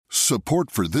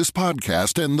Support for this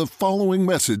podcast and the following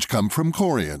message come from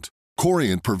Corient.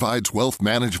 Corient provides wealth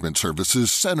management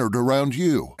services centered around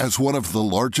you. As one of the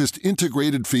largest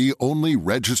integrated fee-only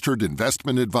registered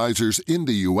investment advisors in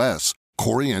the U.S.,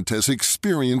 Corient has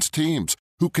experienced teams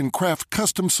who can craft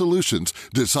custom solutions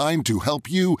designed to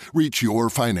help you reach your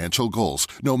financial goals,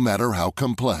 no matter how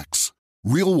complex.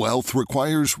 Real wealth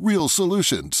requires real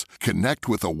solutions. Connect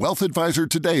with a wealth advisor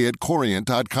today at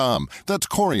Corient.com. That's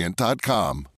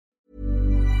Corient.com.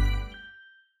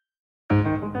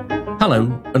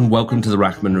 Hello, and welcome to the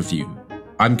Rachman Review.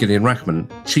 I'm Gideon Rachman,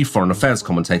 Chief Foreign Affairs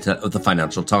Commentator of the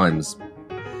Financial Times.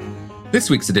 This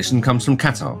week's edition comes from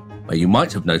Qatar, where you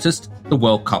might have noticed the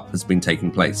World Cup has been taking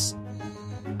place.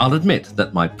 I'll admit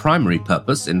that my primary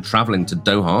purpose in travelling to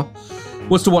Doha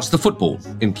was to watch the football,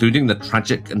 including the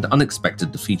tragic and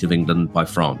unexpected defeat of England by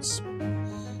France.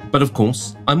 But of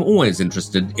course, I'm always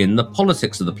interested in the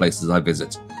politics of the places I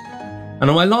visit. And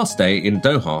on my last day in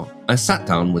Doha, I sat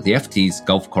down with the FT's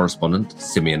Gulf correspondent,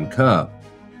 Simeon Kerr.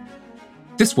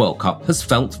 This World Cup has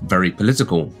felt very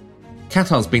political.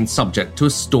 Qatar's been subject to a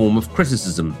storm of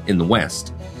criticism in the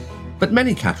West, but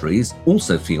many Qataris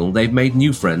also feel they've made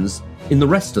new friends in the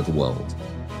rest of the world.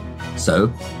 So,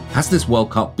 has this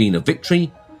World Cup been a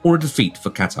victory or a defeat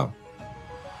for Qatar?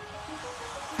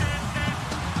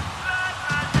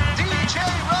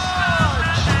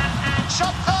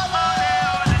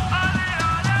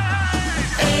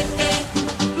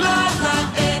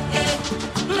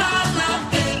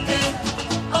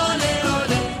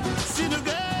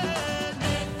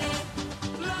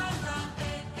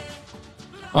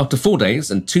 After 4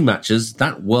 days and 2 matches,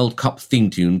 that World Cup theme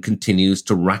tune continues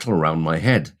to rattle around my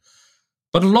head.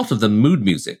 But a lot of the mood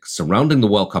music surrounding the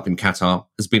World Cup in Qatar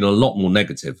has been a lot more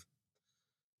negative.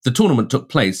 The tournament took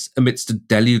place amidst a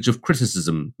deluge of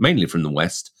criticism, mainly from the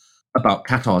West, about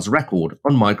Qatar's record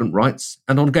on migrant rights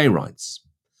and on gay rights.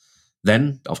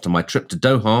 Then, after my trip to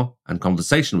Doha and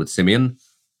conversation with Simeon,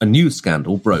 a new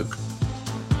scandal broke.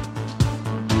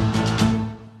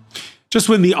 Just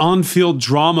when the on-field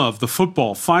drama of the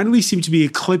football finally seemed to be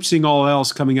eclipsing all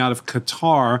else coming out of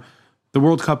Qatar, the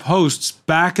World Cup hosts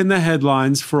back in the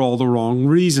headlines for all the wrong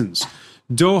reasons.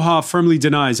 Doha firmly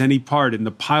denies any part in the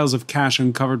piles of cash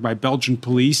uncovered by Belgian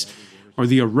police or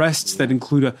the arrests that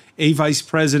include a vice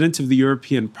president of the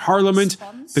European Parliament.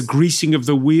 The greasing of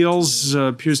the wheels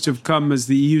appears to have come as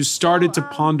the EU started to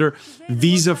ponder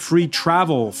visa-free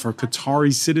travel for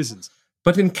Qatari citizens.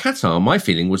 But in Qatar, my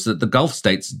feeling was that the Gulf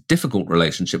states' difficult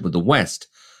relationship with the West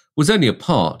was only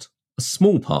a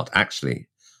small part actually,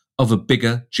 of a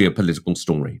bigger geopolitical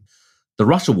story. The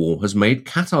Russia war has made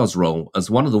Qatar's role as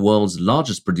one of the world's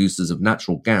largest producers of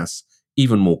natural gas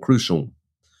even more crucial.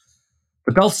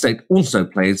 The Gulf state also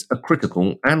plays a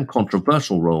critical and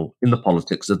controversial role in the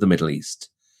politics of the Middle East.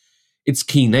 Its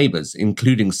key neighbours,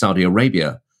 including Saudi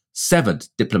Arabia, severed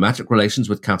diplomatic relations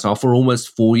with Qatar for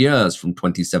almost 4 years from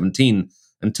 2017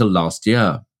 until last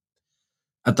year.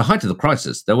 At the height of the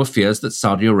crisis, there were fears that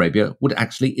Saudi Arabia would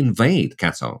actually invade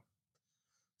Qatar.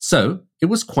 So, it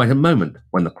was quite a moment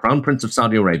when the Crown Prince of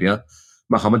Saudi Arabia,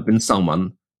 Mohammed bin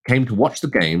Salman, came to watch the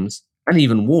games and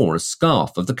even wore a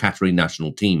scarf of the Qatari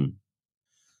national team.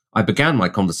 I began my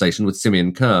conversation with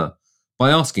Simeon Kerr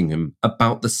by asking him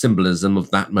about the symbolism of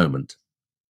that moment.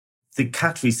 The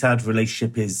Qatari-Saudi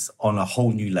relationship is on a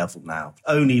whole new level now.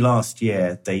 Only last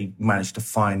year, they managed to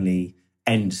finally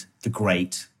end the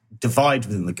great divide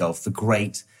within the Gulf, the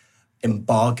great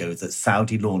embargo that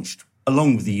Saudi launched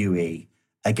along with the UAE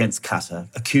against Qatar,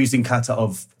 accusing Qatar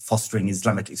of fostering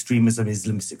Islamic extremism,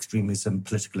 Islamist extremism,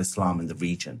 political Islam in the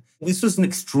region. This was an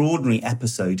extraordinary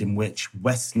episode in which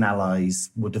Western allies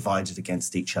were divided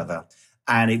against each other,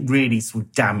 and it really sort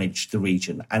of damaged the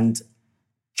region. And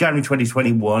January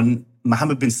 2021,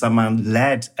 Mohammed bin Salman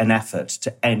led an effort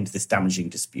to end this damaging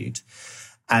dispute.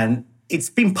 And it's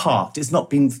been parked. It's not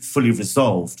been fully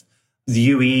resolved. The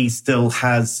UAE still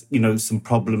has, some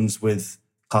problems with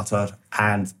Qatar,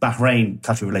 and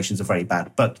Bahrain-Qatar relations are very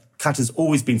bad. But Qatar's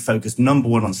always been focused, number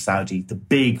one, on Saudi, the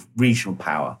big regional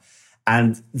power.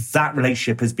 And that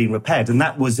relationship has been repaired. And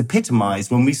that was epitomized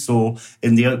when we saw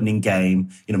in the opening game,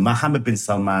 Mohammed bin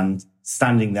Salman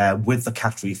standing there with the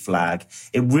Qatari flag.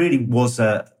 It really was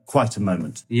quite a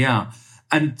moment. Yeah.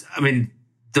 And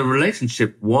the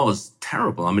relationship was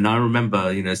terrible. I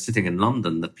remember, sitting in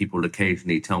London, that people would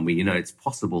occasionally tell me, it's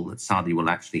possible that Saudi will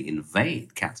actually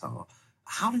invade Qatar.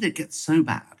 How did it get so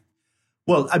bad?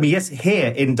 Well, yes,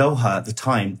 here in Doha at the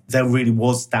time, there really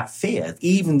was that fear,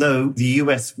 even though the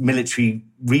US military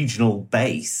regional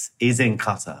base is in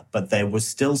Qatar, but there was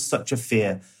still such a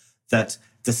fear that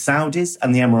the Saudis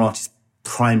and the Emiratis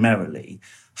primarily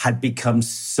had become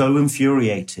so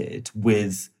infuriated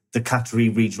with the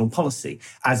Qatari regional policy.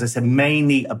 As I said,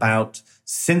 mainly about,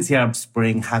 since the Arab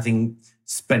Spring, having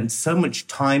spent so much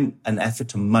time and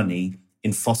effort and money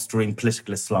in fostering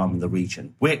political Islam in the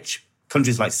region, which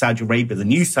countries like Saudi Arabia, the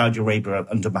new Saudi Arabia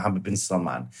under Mohammed bin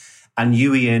Salman, and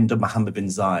UAE under Mohammed bin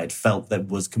Zayed felt that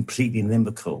was completely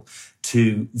inimical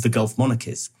to the Gulf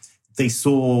monarchies. They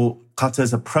saw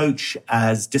Qatar's approach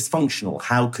as dysfunctional.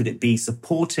 How could it be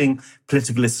supporting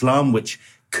political Islam, which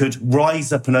could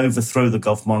rise up and overthrow the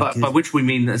Gulf monarchies? By which we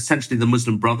mean essentially the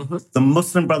Muslim Brotherhood? The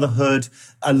Muslim Brotherhood,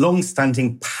 a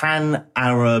long-standing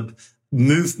pan-Arab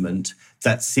movement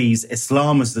that sees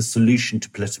Islam as the solution to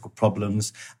political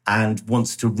problems and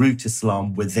wants to root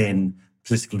Islam within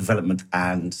political development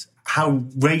and how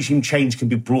regime change can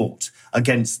be brought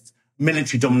against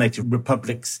military-dominated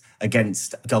republics,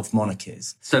 against Gulf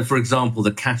monarchies. So, for example,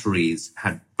 the Qataris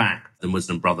had backed the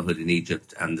Muslim Brotherhood in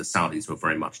Egypt and the Saudis were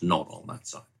very much not on that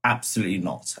side. Absolutely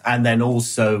not. And then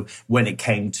also when it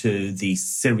came to the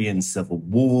Syrian civil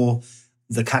war,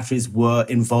 the Qataris were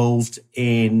involved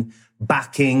in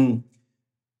backing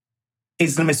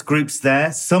Islamist groups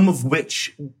there, some of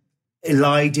which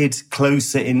elided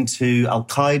closer into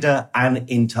Al-Qaeda and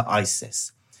into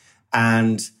ISIS.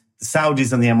 And the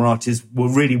Saudis and the Emiratis were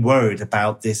really worried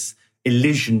about this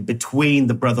elision between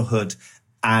the Brotherhood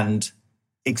and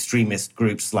extremist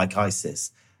groups like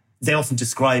ISIS. They often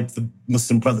describe the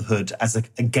Muslim Brotherhood as a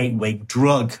gateway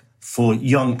drug for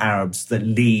young Arabs that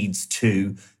leads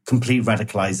to complete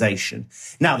radicalization.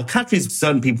 Now, the Qataris,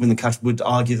 certain people in the Qatar would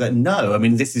argue that no, I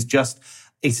mean, this is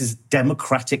a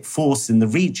democratic force in the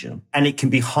region and it can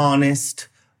be harnessed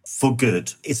for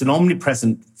good. It's an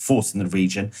omnipresent force in the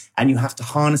region and you have to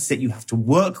harness it, you have to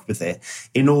work with it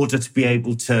in order to be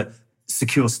able to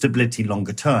secure stability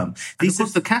longer term. And of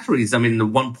course, the Qataris, I mean, the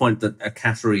one point that a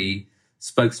Qatari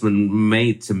spokesman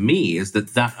made to me is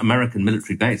that American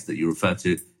military base that you refer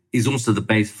to is also the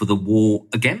base for the war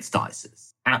against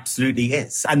ISIS. Absolutely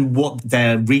is. And what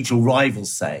their regional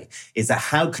rivals say is that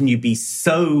how can you be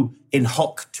so in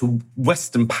hock to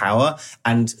Western power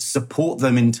and support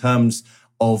them in terms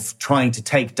of trying to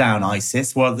take down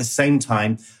ISIS, while at the same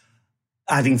time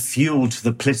adding fuel to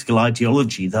the political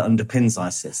ideology that underpins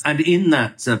ISIS. And in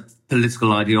that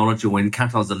political ideology, or in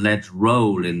Qatar's alleged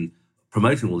role in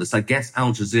promoting all this, I guess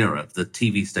Al Jazeera, the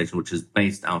TV station which is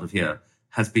based out of here,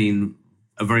 has been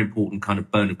a very important kind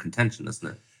of bone of contention, isn't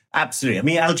it? Absolutely. I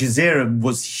mean, Al Jazeera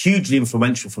was hugely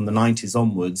influential from the 90s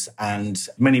onwards, and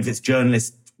many of its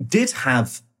journalists did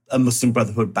have a Muslim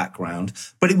Brotherhood background,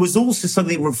 but it was also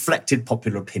something that reflected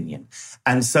popular opinion.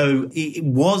 And so it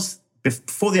was,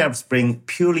 before the Arab Spring,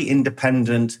 purely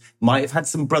independent, might have had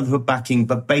some Brotherhood backing,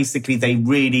 but basically they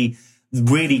really,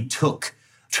 really took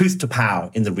truth to power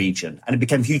in the region, and it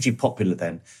became hugely popular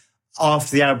then.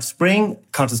 After the Arab Spring,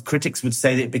 Qatar's critics would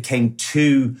say that it became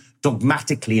too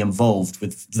dogmatically involved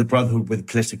with the Brotherhood, with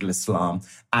political Islam,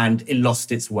 and it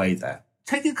lost its way there.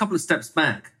 Taking a couple of steps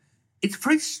back, it's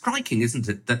very striking, isn't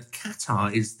it, that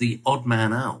Qatar is the odd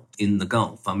man out in the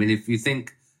Gulf. I mean, if you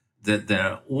think that there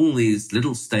are all these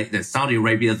little states, there's Saudi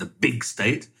Arabia, the big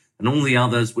state, and all the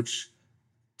others, which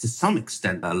to some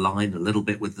extent align a little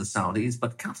bit with the Saudis,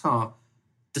 but Qatar,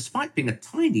 despite being a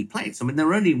tiny place, I mean, there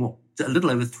are only, a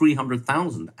little over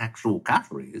 300,000 actual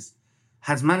Qataris,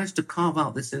 has managed to carve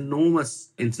out this enormous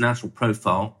international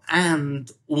profile and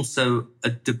also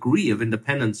a degree of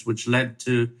independence which led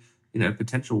to,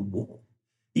 potential war.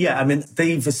 Yeah, I mean,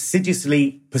 they've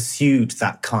assiduously pursued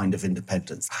that kind of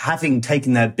independence. Having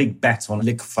taken their big bet on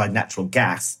liquefied natural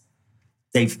gas,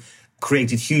 they've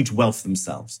created huge wealth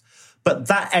themselves. But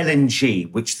that LNG,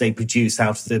 which they produce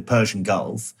out of the Persian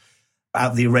Gulf,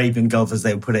 out of the Arabian Gulf, as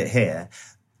they would put it here,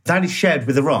 that is shared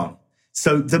with Iran.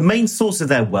 So the main source of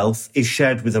their wealth is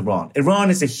shared with Iran. Iran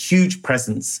is a huge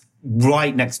presence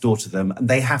right next door to them, and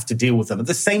they have to deal with them. At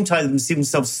the same time, they see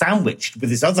themselves sandwiched with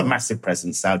this other massive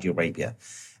presence, Saudi Arabia.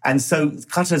 And so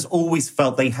Qatar has always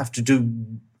felt they have to do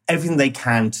everything they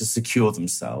can to secure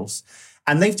themselves.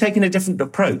 And they've taken a different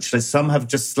approach. Some have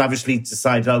just slavishly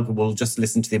decided, we'll just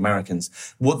listen to the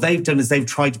Americans. What they've done is they've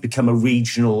tried to become a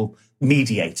regional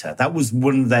mediator. That was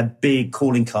one of their big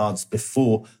calling cards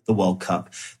before the World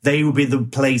Cup. They would be the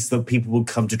place that people would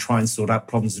come to try and sort out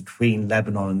problems between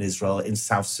Lebanon and Israel, in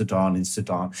South Sudan, in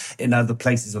Sudan, in other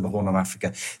places on the Horn of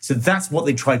Africa. So that's what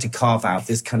they tried to carve out,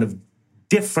 this kind of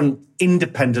different,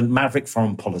 independent, maverick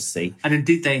foreign policy. And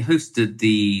indeed, they hosted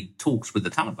the talks with the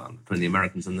Taliban, between the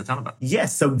Americans and the Taliban.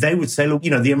 Yes, so they would say, look,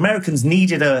 the Americans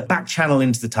needed a back channel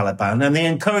into the Taliban, and they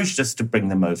encouraged us to bring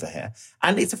them over here.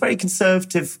 And it's a very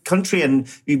conservative country, and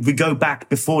we go back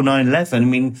before 9/11. I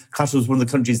mean, Qatar was one of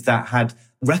the countries that had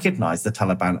recognised the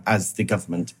Taliban as the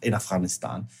government in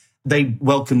Afghanistan. They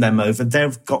welcomed them over.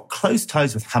 They've got close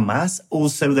ties with Hamas.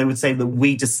 Also, they would say that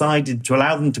we decided to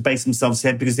allow them to base themselves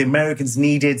here because the Americans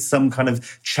needed some kind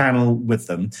of channel with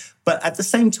them. But at the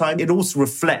same time, it also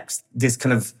reflects this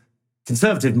kind of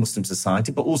conservative Muslim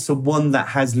society, but also one that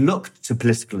has looked to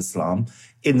political Islam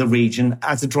in the region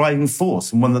as a driving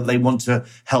force and one that they want to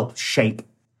help shape.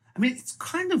 I mean, it's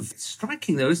kind of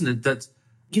striking, though, isn't it, that,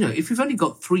 you know, if you've only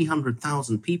got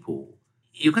 300,000 people,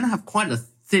 you're going to have quite a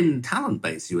thin talent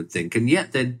base, you would think. And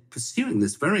yet they're pursuing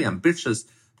this very ambitious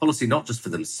policy, not just for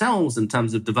themselves in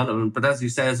terms of development, but as you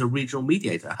say, as a regional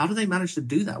mediator. How do they manage to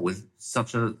do that with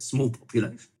such a small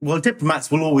population? Well, diplomats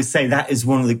will always say that is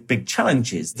one of the big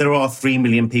challenges. There are 3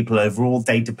 million people overall.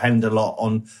 They depend a lot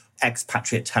on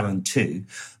expatriate talent too.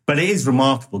 But it is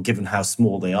remarkable, given how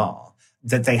small they are,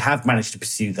 that they have managed to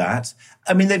pursue that.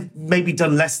 I mean, they've maybe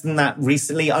done less than that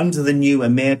recently under the new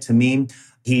Emir, Tamim.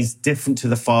 He's different to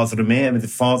the father Emir. I mean, the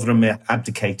father Emir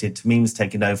abdicated. Tamim's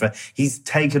taken over. He's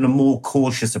taken a more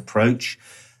cautious approach.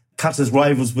 Qatar's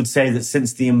rivals would say that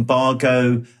since the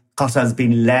embargo, Qatar has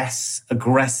been less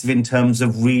aggressive in terms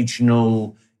of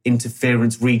regional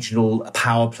interference, regional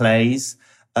power plays.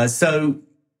 So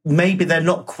maybe they're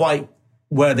not quite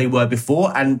where they were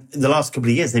before. And in the last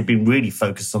couple of years, they've been really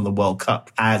focused on the World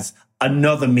Cup as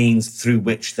another means through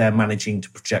which they're managing to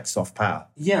project soft power.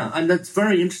 Yeah, and that's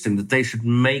very interesting that they should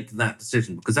make that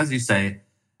decision because, as you say,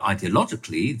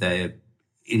 ideologically, they're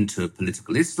into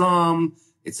political Islam.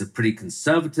 It's a pretty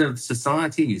conservative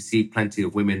society. You see plenty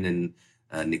of women in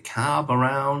niqab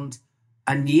around.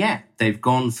 And yet they've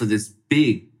gone for this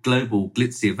big global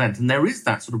glitzy event. And there is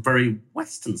that sort of very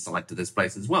Western side to this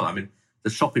place as well. I mean,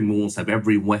 the shopping malls have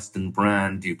every Western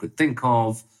brand you could think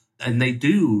of. And they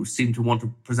do seem to want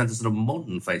to present a sort of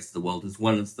modern face to the world as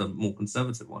well as the more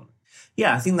conservative one.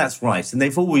 Yeah, I think that's right. And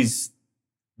they've always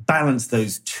balanced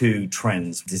those two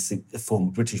trends, this former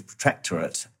British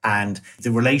protectorate and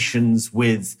the relations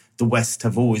with the West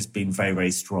have always been very,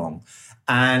 very strong.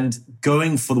 And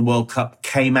going for the World Cup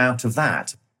came out of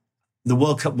that. The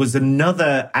World Cup was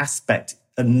another aspect,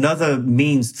 another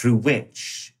means through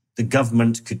which the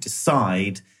government could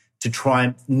decide to try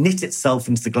and knit itself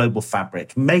into the global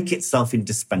fabric, make itself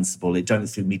indispensable. It done it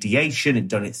through mediation, it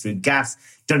done it through gas,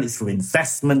 done it through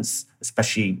investments,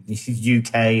 especially in the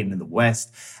UK and in the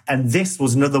West. And this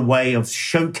was another way of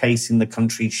showcasing the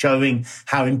country, showing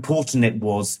how important it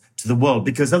was to the world,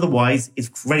 because otherwise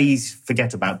it's very easy to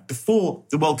forget about. Before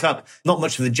the World Cup, not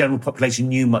much of the general population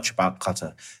knew much about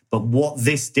Qatar. But what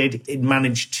this did, it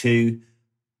managed to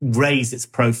raise its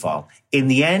profile. In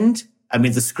the end, I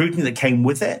mean, the scrutiny that came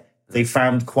with it, they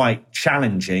found quite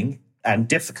challenging and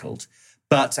difficult.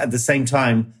 But at the same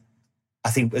time,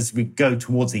 I think as we go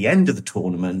towards the end of the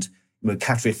tournament,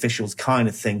 Qatari officials kind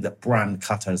of think that brand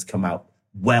Qatar has come out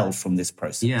well from this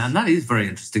process. Yeah, and that is very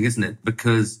interesting, isn't it?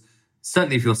 Because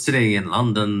certainly if you're sitting in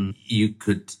London, you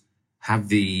could have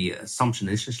the assumption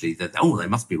initially that, they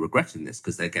must be regretting this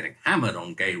because they're getting hammered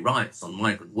on gay rights, on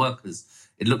migrant workers.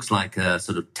 It looks like a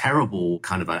sort of terrible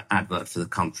kind of an advert for the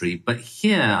country. But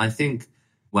here, I think,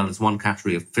 well, as one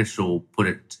Qatari official put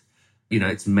it,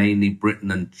 it's mainly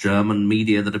Britain and German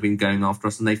media that have been going after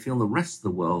us, and they feel the rest of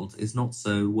the world is not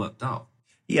so worked up.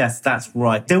 Yes, that's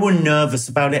right. They were nervous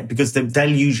about it because the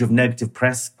deluge of negative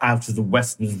press out of the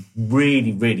West was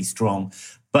really, really strong.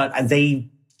 But they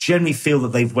generally feel that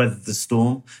they've weathered the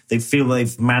storm. They feel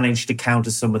they've managed to counter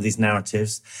some of these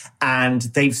narratives. And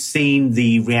they've seen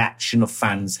the reaction of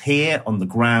fans here on the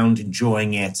ground,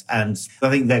 enjoying it. And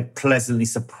I think they're pleasantly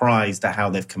surprised at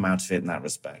how they've come out of it in that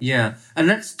respect. Yeah. And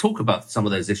let's talk about some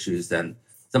of those issues then.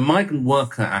 The migrant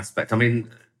worker aspect. I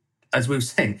mean, as we were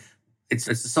saying, it's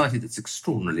a society that's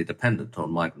extraordinarily dependent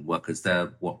on migrant workers.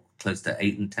 They're, close to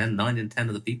 9 in 10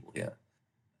 of the people here.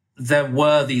 There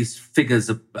were these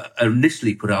figures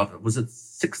initially put out, was it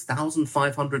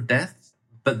 6,500 deaths?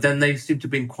 But then they seem to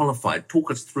have been qualified.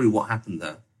 Talk us through what happened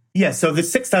there. Yeah, so the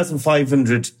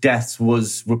 6,500 deaths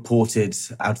was reported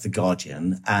out of The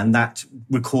Guardian, and that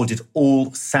recorded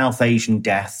all South Asian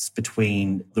deaths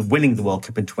between the winning the World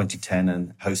Cup in 2010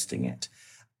 and hosting it.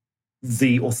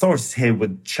 The authorities here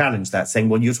would challenge that, saying,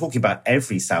 well, you're talking about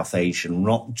every South Asian,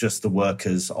 not just the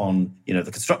workers on, the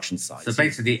construction site. So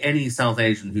basically any South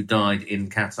Asian who died in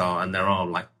Qatar, and there are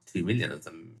like 2 million of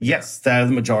them. Yes, they're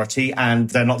the majority, and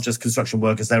they're not just construction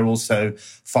workers, they're also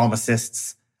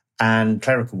pharmacists and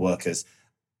clerical workers.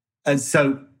 And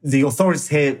so the authorities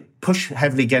here push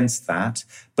heavily against that,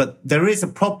 but there is a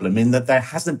problem in that there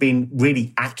hasn't been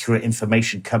really accurate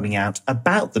information coming out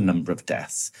about the number of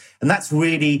deaths. And that's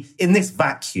really, in this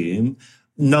vacuum,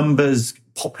 numbers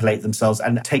populate themselves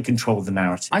and take control of the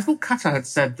narrative. I thought Qatar had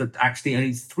said that actually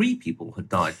only 3 people had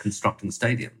died constructing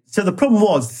stadiums. So the problem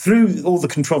was, through all the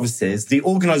controversies, the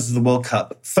organisers of the World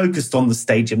Cup focused on the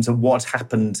stadiums and what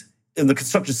happened in the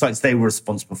construction sites they were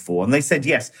responsible for. And they said,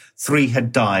 yes, 3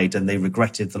 had died and they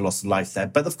regretted the loss of life there.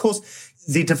 But of course,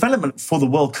 the development for the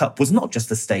World Cup was not just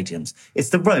the stadiums. It's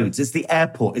the roads, it's the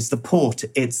airport, it's the port,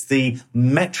 it's the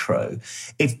metro.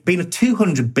 It's been a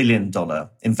 $200 billion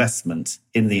investment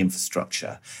in the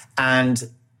infrastructure.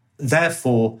 And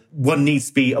therefore, one needs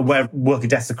to be aware of worker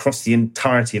deaths across the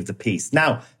entirety of the piece.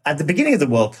 Now, at the beginning of the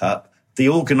World Cup, the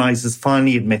organisers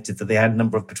finally admitted that they had a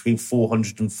number of between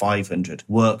 400 and 500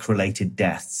 work-related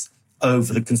deaths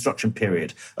over the construction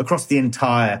period across the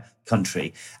entire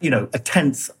country. You know, a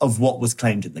tenth of what was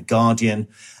claimed in The Guardian.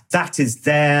 That is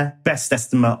their best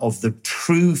estimate of the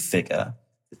true figure.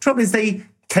 The trouble is they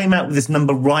came out with this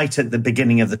number right at the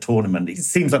beginning of the tournament. It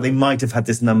seems like they might have had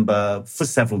this number for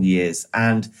several years,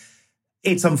 and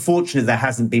it's unfortunate there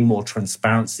hasn't been more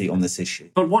transparency on this issue.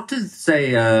 But what does,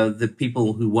 say, the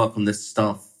people who work on this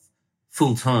stuff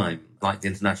full-time, like the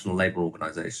International Labour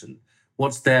Organization,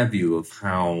 what's their view of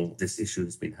how this issue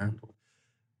has been handled?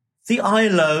 The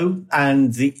ILO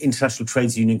and the International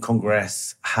Trades Union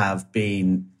Congress have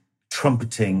been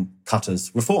trumpeting Qatar's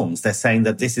reforms. They're saying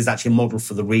that this is actually a model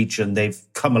for the region. They've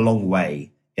come a long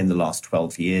way in the last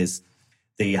 12 years.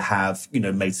 They have,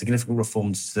 made significant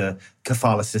reforms to the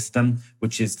kafala system,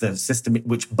 which is the system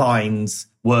which binds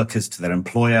workers to their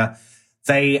employer.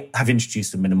 They have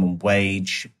introduced a minimum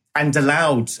wage and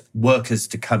allowed workers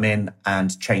to come in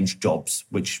and change jobs,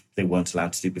 which they weren't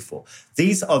allowed to do before.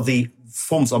 These are the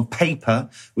forms on paper,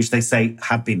 which they say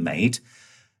have been made.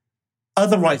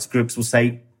 Other rights groups will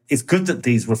say it's good that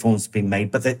these reforms have been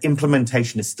made, but the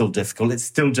implementation is still difficult. It's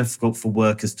still difficult for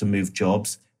workers to move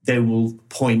jobs. They will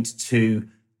point to,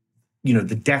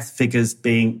 the death figures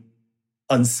being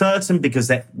uncertain because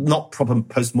they're not proper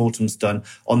postmortems done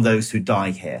on those who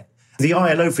die here. The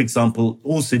ILO, for example,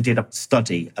 also did a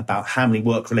study about how many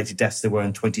work-related deaths there were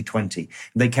in 2020.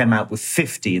 They came out with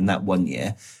 50 in that 1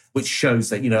 year, which shows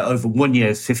that, over 1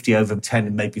 year, 50, over 10,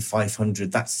 and maybe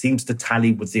 500. That seems to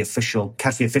tally with the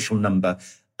Qatari official number.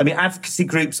 I mean, advocacy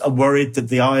groups are worried that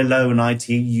the ILO and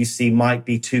ITUC might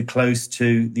be too close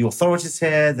to the authorities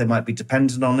here. They might be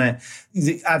dependent on it.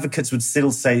 The advocates would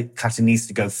still say Qatar needs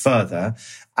to go further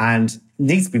and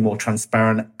needs to be more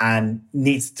transparent and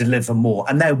needs to deliver more.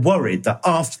 And they're worried that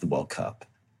after the World Cup,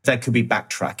 there could be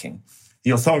backtracking.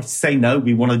 The authorities say, no,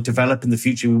 we want to develop in the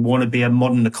future. We want to be a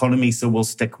modern economy, so we'll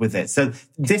stick with it. So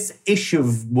this issue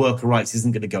of worker rights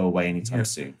isn't going to go away anytime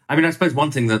soon. I mean, I suppose one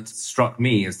thing that struck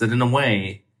me is that in a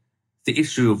way, the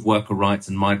issue of worker rights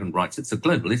and migrant rights, it's a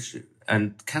global issue.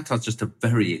 And Qatar's just a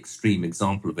very extreme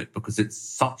example of it because it's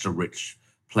such a rich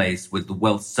place with the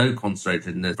wealth so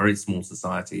concentrated in a very small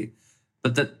society,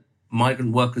 but that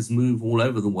migrant workers move all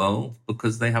over the world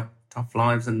because they have tough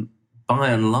lives, and by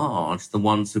and large, the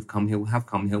ones who've come here have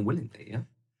come here willingly, yeah?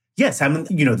 Yes, I mean,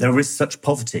 there is such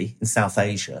poverty in South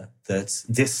Asia that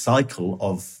this cycle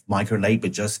of migrant labour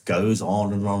just goes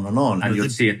on and on and on. And you'll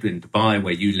see it in Dubai,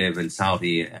 where you live, in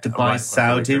Saudi. Dubai,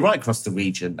 Saudi, right across the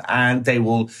region. And they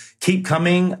will keep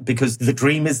coming because the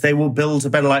dream is they will build a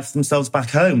better life for themselves back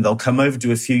home. They'll come over,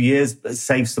 do a few years,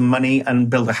 save some money and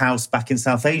build a house back in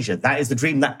South Asia. That is the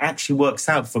dream that actually works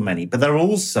out for many. But there are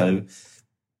also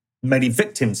many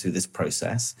victims through this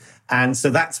process. And so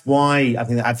that's why I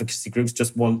think the advocacy groups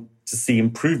just want to see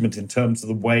improvement in terms of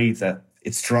the way that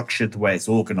it's structured, the way it's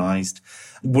organised.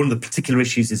 One of the particular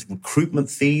issues is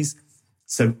recruitment fees.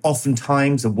 So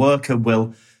oftentimes a worker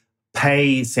will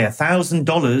pay, say,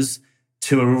 $1,000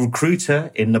 to a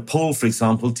recruiter in Nepal, for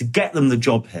example, to get them the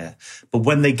job here. But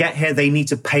when they get here, they need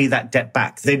to pay that debt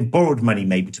back. They've borrowed money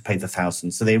maybe to pay the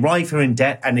 $1,000. So they arrive here in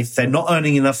debt. And if they're not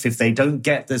earning enough, if they don't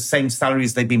get the same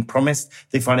salaries they've been promised,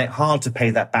 they find it hard to pay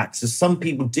that back. So some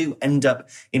people do end up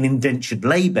in indentured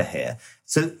labour here.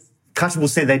 So Qatar will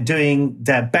say they're doing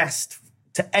their best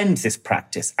to end this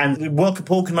practice. And the World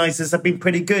Cup organisers have been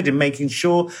pretty good in making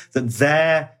sure that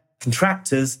their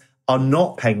contractors are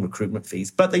not paying recruitment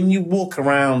fees. But then you walk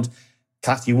around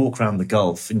the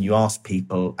Gulf and you ask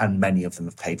people, and many of them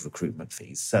have paid recruitment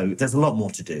fees. So there's a lot more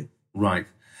to do. Right.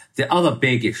 The other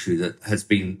big issue that has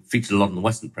been featured a lot in the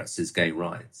Western press is gay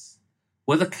rights.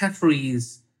 Were the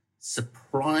Qataris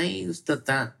surprised that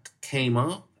that came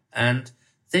up? And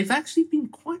they've actually been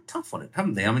quite tough on it,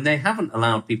 haven't they? I mean, they haven't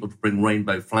allowed people to bring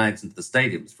rainbow flags into the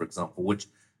stadiums, for example, which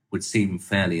would seem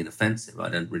fairly inoffensive. I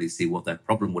don't really see what their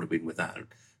problem would have been with that.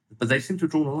 But they seem to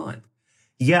have drawn a line.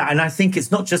 Yeah, and I think it's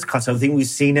not just Qatar. I think we've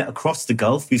seen it across the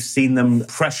Gulf. We've seen them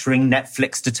pressuring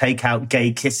Netflix to take out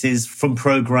gay kisses from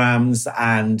programs,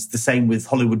 and the same with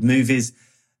Hollywood movies.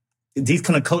 These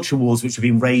kind of culture wars which have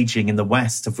been raging in the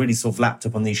West have really sort of lapped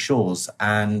up on these shores.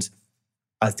 And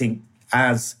I think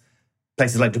as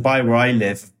places like Dubai, where I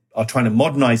live, are trying to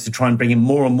modernize to try and bring in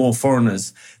more and more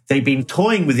foreigners, they've been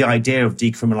toying with the idea of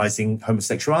decriminalizing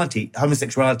homosexuality.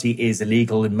 Homosexuality is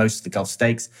illegal in most of the Gulf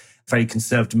states, very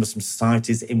conservative Muslim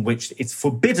societies in which it's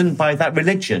forbidden by that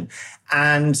religion.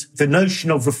 And the notion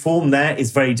of reform there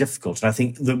is very difficult. And I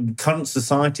think the current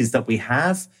societies that we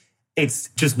have, it's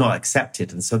just not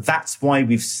accepted. And so that's why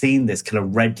we've seen this kind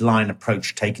of red line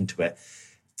approach taken to it.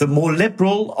 The more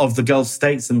liberal of the Gulf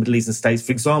states and Middle Eastern states,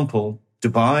 for example,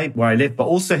 Dubai, where I live, but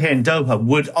also here in Doha,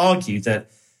 would argue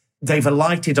that they've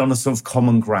alighted on a sort of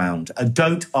common ground, a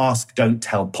don't ask, don't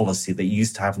tell policy that you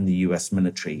used to have in the US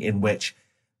military, in which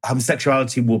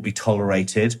homosexuality will be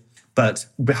tolerated, but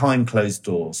behind closed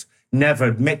doors. Never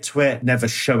admit to it, never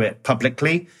show it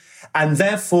publicly. And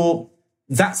therefore,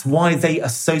 that's why they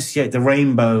associate the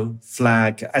rainbow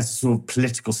flag as a sort of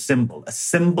political symbol, a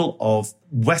symbol of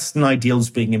Western ideals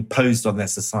being imposed on their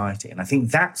society. And I think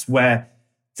that's where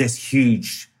this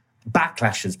huge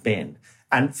backlash has been.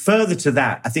 And further to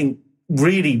that, I think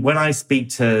really when I speak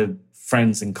to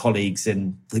friends and colleagues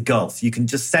in the Gulf, you can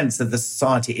just sense that the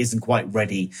society isn't quite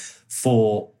ready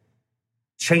for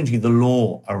changing the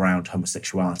law around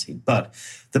homosexuality. But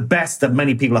the best that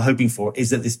many people are hoping for is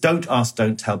that this don't ask,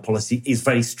 don't tell policy is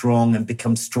very strong and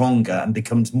becomes stronger and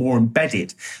becomes more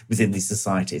embedded within these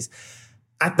societies.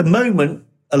 At the moment,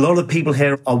 a lot of people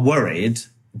here are worried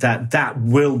that that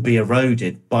will be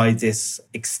eroded by this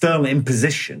external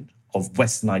imposition of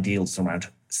Western ideals around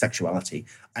sexuality.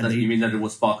 And so you mean that it will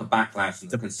spark a backlash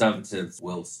and the Conservatives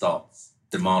will start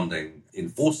demanding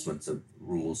enforcement of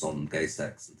rules on gay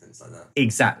sex and things like that?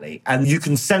 Exactly. And you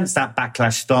can sense that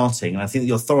backlash starting. And I think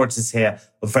the authorities here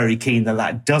are very keen that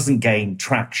that doesn't gain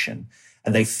traction.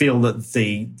 And they feel that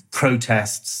the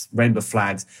protests, rainbow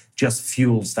flags, just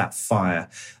fuels that fire.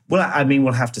 Well, I mean,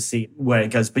 we'll have to see where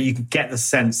it goes. But you can get the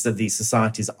sense that these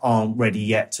societies aren't ready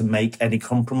yet to make any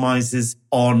compromises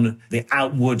on the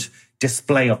outward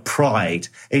display of pride.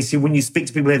 And you see, when you speak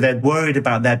to people here, they're worried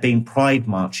about there being pride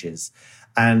marches.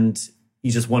 And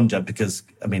you just wonder because,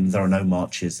 I mean, there are no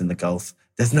marches in the Gulf.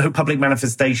 There's no public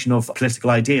manifestation of political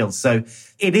ideals. So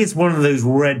it is one of those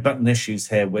red button issues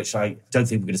here, which I don't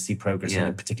think we're going to see progress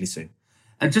on particularly soon.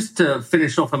 And just to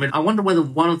finish off, I mean, I wonder whether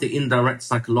one of the indirect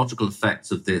psychological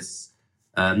effects of this,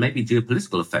 maybe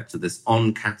geopolitical effects of this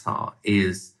on Qatar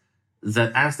is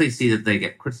that as they see that they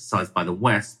get criticized by the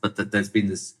West, but that there's been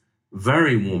this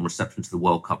very warm reception to the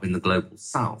World Cup in the global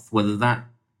South, whether that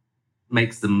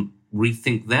makes them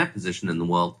rethink their position in the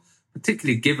world,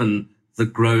 particularly given the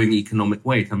growing economic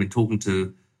weight. I mean, talking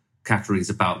to Qataris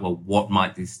about, well, what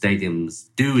might these stadiums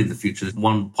do in the future?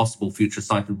 One possible future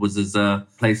cited was as a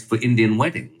place for Indian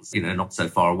weddings, you know, not so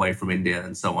far away from India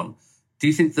and so on. Do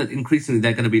you think that increasingly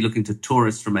they're going to be looking to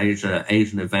tourists from Asia,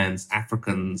 Asian events,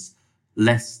 Africans,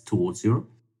 less towards Europe?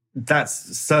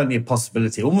 That's certainly a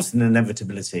possibility, almost an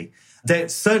inevitability. They're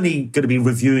certainly going to be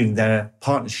reviewing their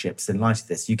partnerships in light of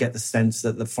this. You get the sense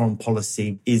that the foreign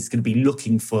policy is going to be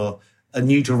looking for a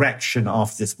new direction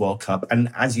after this World Cup. And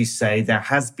as you say, there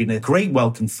has been a great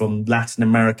welcome from Latin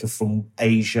America, from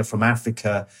Asia, from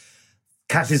Africa.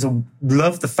 Qataris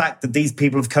love the fact that these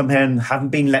people have come here and haven't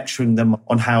been lecturing them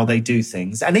on how they do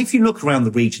things. And if you look around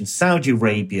the region, Saudi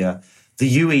Arabia,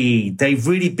 the UAE, they've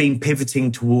really been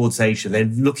pivoting towards Asia. They're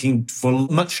looking for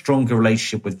a much stronger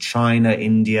relationship with China,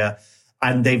 India,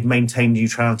 and they've maintained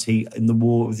neutrality in the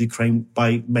war with Ukraine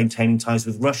by maintaining ties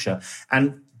with Russia.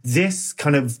 And this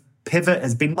kind of pivot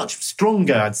has been much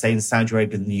stronger, I'd say, in Saudi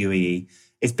Arabia than the UAE.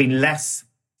 It's been less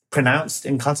pronounced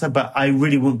in Qatar, but I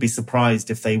really wouldn't be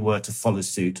surprised if they were to follow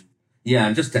suit. Yeah,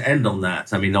 and just to end on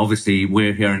that, I mean, obviously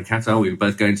we're here in Qatar, we're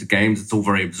both going to games, it's all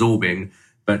very absorbing,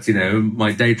 but, you know,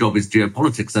 my day job is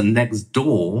geopolitics, and next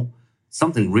door,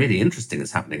 something really interesting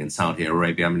is happening in Saudi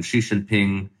Arabia. I mean, Xi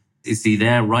Jinping, is he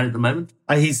there right at the moment?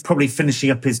 He's probably finishing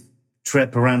up his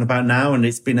trip around about now, and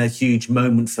it's been a huge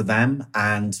moment for them.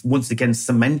 And once again,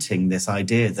 cementing this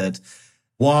idea that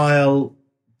while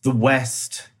the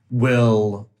West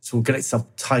will sort of get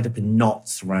itself tied up in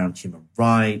knots around human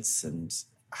rights and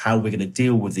how we're going to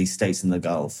deal with these states in the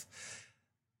Gulf,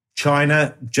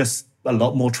 China just a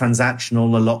lot more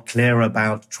transactional, a lot clearer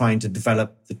about trying to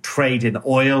develop the trade in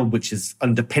oil, which is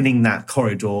underpinning that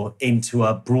corridor, into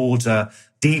a broader,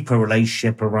 deeper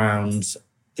relationship around,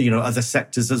 you know, other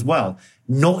sectors as well.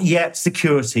 not yet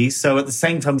security. So at the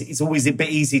same time, it's always a bit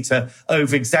easy to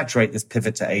over-exaggerate this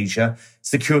pivot to Asia.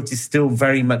 Security is still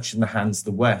very much in the hands of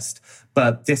the West.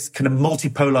 But this kind of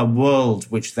multipolar world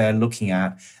which they're looking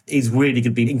at is really going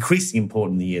to be increasingly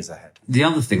important in the years ahead. The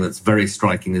other thing that's very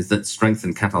striking is that strength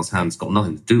in Qatar's hands got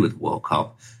nothing to do with the World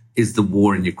Cup, is the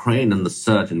war in Ukraine and the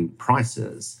surge in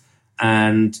prices.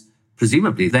 And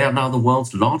presumably, they are now the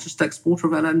world's largest exporter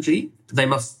of LNG. They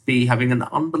must be having an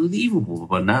unbelievable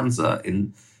bonanza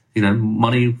in,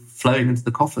 money flowing into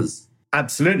the coffers.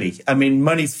 Absolutely. I mean,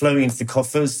 money's flowing into the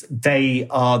coffers. They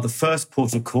are the first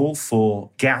port of call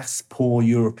for gas-poor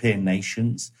European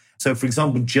nations. So, for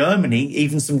example, Germany,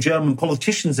 even some German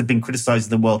politicians have been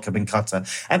criticising the World Cup in Qatar.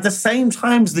 At the same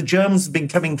time as the Germans have been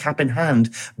coming cap in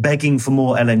hand, begging for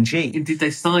more LNG. Indeed,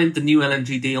 they signed the new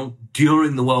LNG deal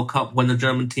during the World Cup when the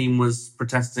German team was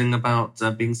protesting about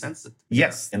being censored.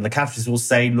 Yes, and the Qataris will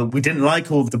say, look, we didn't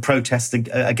like all of the protests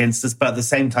against us, but at the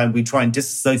same time, we try and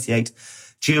disassociate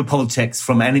geopolitics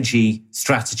from energy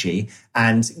strategy,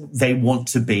 and they want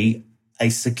to be a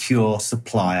secure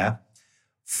supplier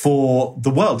for the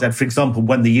world. And for example,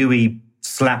 when the UAE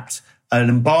slapped an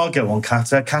embargo on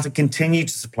Qatar, Qatar continued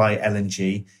to supply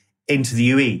LNG into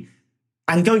the UAE.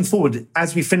 And going forward,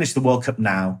 as we finish the World Cup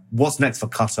now, what's next for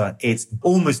Qatar? It's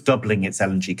almost doubling its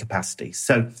LNG capacity.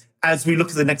 So as we look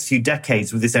at the next few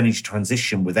decades with this energy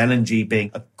transition, with LNG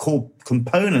being a core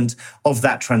component of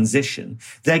that transition,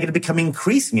 they're going to become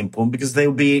increasingly important because they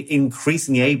will be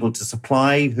increasingly able to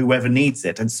supply whoever needs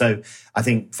it. And so I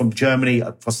think from Germany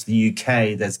across the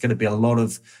UK, there's going to be a lot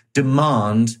of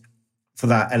demand for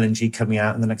that LNG coming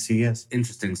out in the next few years.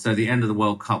 Interesting. So the end of the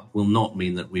World Cup will not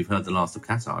mean that we've heard the last of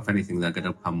Qatar. If anything, they're going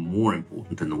to become more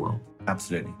important in the world.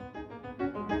 Absolutely.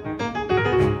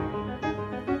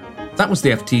 That was the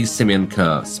FT's Simeon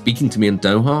Kerr speaking to me in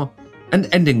Doha and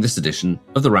ending this edition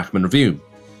of the Rachman Review.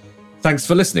 Thanks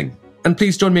for listening, and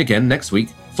please join me again next week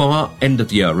for our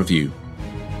end-of-year review.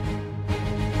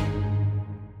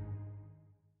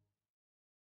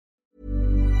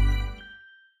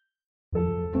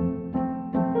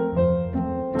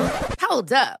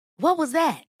 Hold up. What was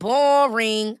that?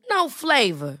 Boring. No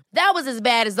flavor. That was as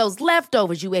bad as those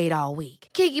leftovers you ate all week.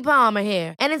 Keke Palmer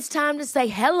here, and it's time to say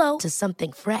hello to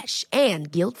something fresh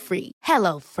and guilt-free.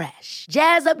 Hello Fresh.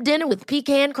 Jazz up dinner with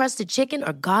pecan-crusted chicken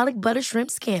or garlic butter shrimp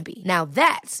scampi. Now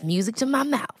that's music to my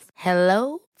mouth.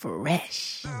 Hello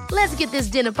Fresh. Let's get this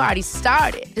dinner party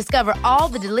started. Discover all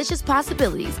the delicious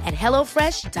possibilities at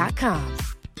hellofresh.com.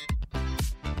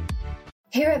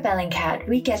 Here at Bellingcat,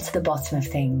 we get to the bottom of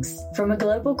things. From a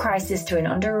global crisis to an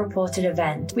underreported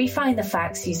event, we find the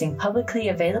facts using publicly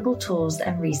available tools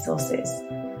and resources,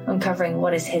 uncovering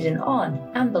what is hidden on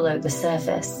and below the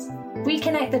surface. We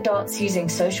connect the dots using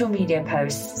social media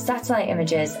posts, satellite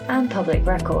images, and public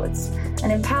records,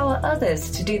 and empower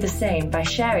others to do the same by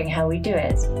sharing how we do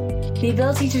it. The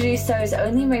ability to do so is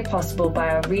only made possible by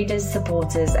our readers,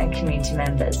 supporters, and community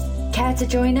members. Care to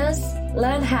join us?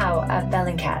 Learn how at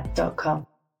bellingcat.com.